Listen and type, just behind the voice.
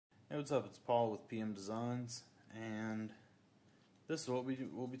Hey, what's up? It's Paul with PM Designs, and this is what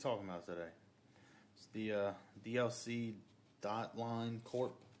we'll be talking about today. It's the DLC Dotline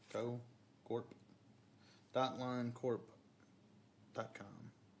Corp Dotlinecorp.com.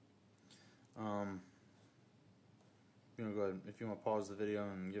 You know, go ahead if you want to pause the video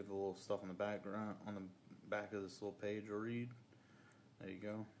and give the little stuff on the background on the back of this little page or read. There you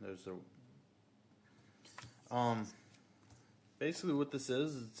go. There's the basically what this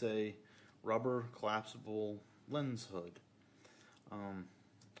is, it's a rubber collapsible lens hood. I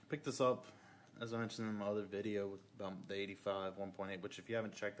picked this up, as I mentioned in my other video, with the 85 1.8, which if you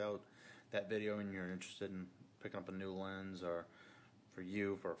haven't checked out that video and you're interested in picking up a new lens, or for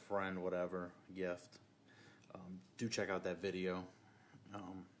you, for a friend, whatever, gift, do check out that video.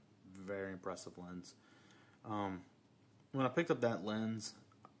 Very impressive lens. When I picked up that lens,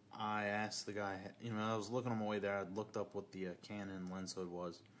 I asked the guy, you know, I was looking on my way there, I looked up what the Canon lens hood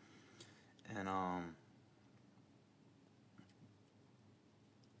was, and I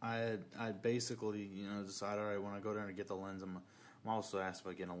basically, you know, decided, alright, when I go there and get the lens, I'm also asked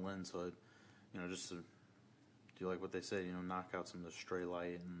about getting a lens hood, you know, just to do like what they say, you know, knock out some of the stray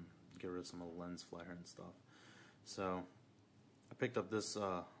light and get rid of some of the lens flare and stuff. So I picked up this,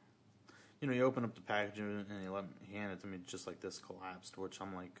 you know, you open up the packaging and he handed it to me just like this, collapsed, which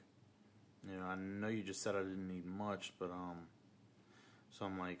I'm like, you know, I know you just said I didn't need much, but so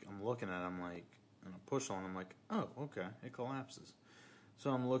I'm like, I'm looking at it, I'm like, and I push on it, I'm like, oh, okay, it collapses. So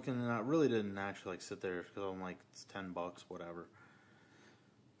I'm looking, and I really didn't actually like sit there because I'm like, it's $10, whatever.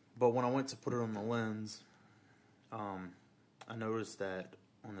 But when I went to put it on the lens, I noticed that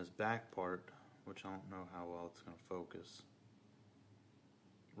on this back part, which I don't know how well it's going to focus,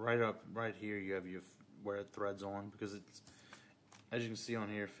 right here you have your where it threads on, because it's, as you can see on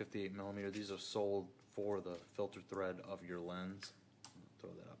here, 58mm. These are sold for the filter thread of your lens. Throw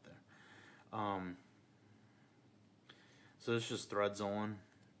that up there. So this just threads on,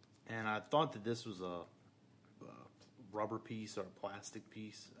 and I thought that this was a rubber piece or a plastic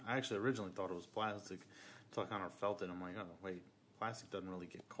piece. I actually originally thought it was plastic until I kind of felt it. I'm like, oh wait, plastic doesn't really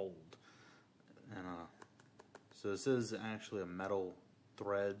get cold. And so this is actually a metal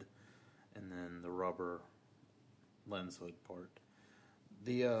thread, and then the rubber lens hood part.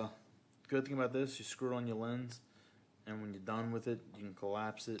 The good thing about this, you screw it on your lens, and when you're done with it, you can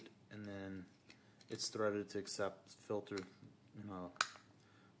collapse it, and then it's threaded to accept filter, you know,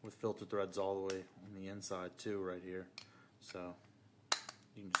 with filter threads all the way on the inside too, right here. So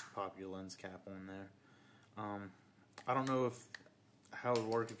you can just pop your lens cap on there. I don't know how it would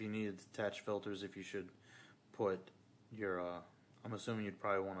work if you needed to attach filters, if you should put your, I'm assuming you'd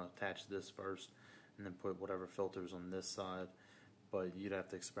probably want to attach this first and then put whatever filters on this side, but you'd have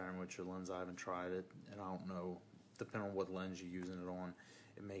to experiment with your lens. I haven't tried it, and I don't know, depending on what lens you're using it on,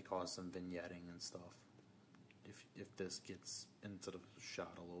 it may cause some vignetting and stuff if this gets into the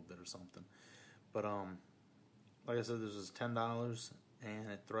shot a little bit or something. But like I said, this is $10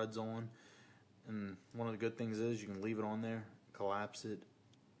 and it threads on, and one of the good things is you can leave it on there, collapse it,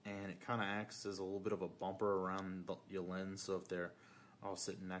 and it kind of acts as a little bit of a bumper around your lens. So if they're all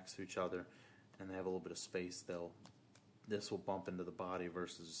sitting next to each other and they have a little bit of space, this will bump into the body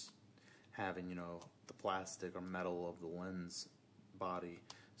versus having, you know, the plastic or metal of the lens body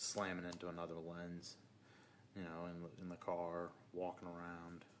slamming into another lens, you know, in the car, walking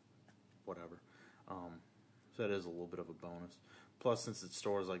around, whatever. So that is a little bit of a bonus. Plus, since it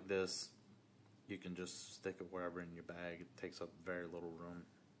stores like this, you can just stick it wherever in your bag. It takes up very little room.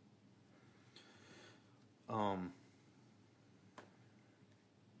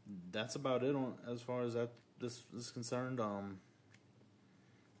 That's about it as far as this is concerned.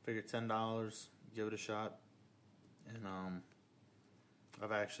 Figure $10, give it a shot, and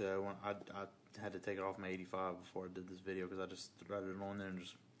I've actually I had to take it off my 85 before I did this video because I just threaded it on there and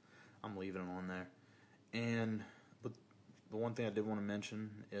I'm leaving it on there. And but the one thing I did want to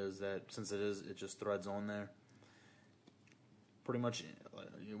mention is that since it just threads on there, pretty much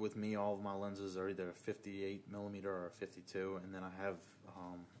with me, all of my lenses are either a 58mm or a 52, and then I have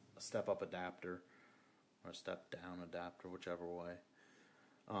a step up adapter or a step down adapter, whichever way,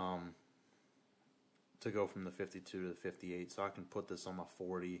 to go from the 52 to the 58, so I can put this on my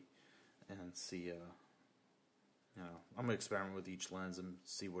 40 and see, you know, I'm gonna experiment with each lens and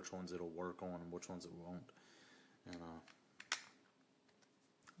see which ones it'll work on and which ones it won't, and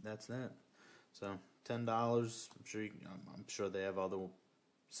that's that. So $10. I'm sure they have other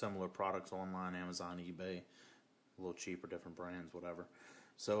similar products online, Amazon, eBay, a little cheaper, different brands, whatever.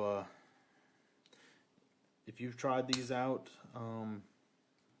 So if you've tried these out,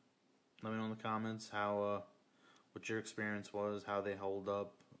 let me know in the comments what your experience was, how they hold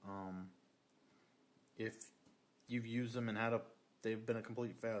up. If you've used them and they've been a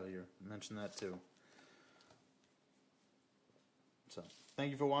complete failure, mention that too. So,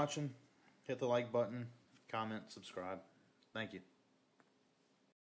 thank you for watching. Hit the like button, comment, subscribe. Thank you.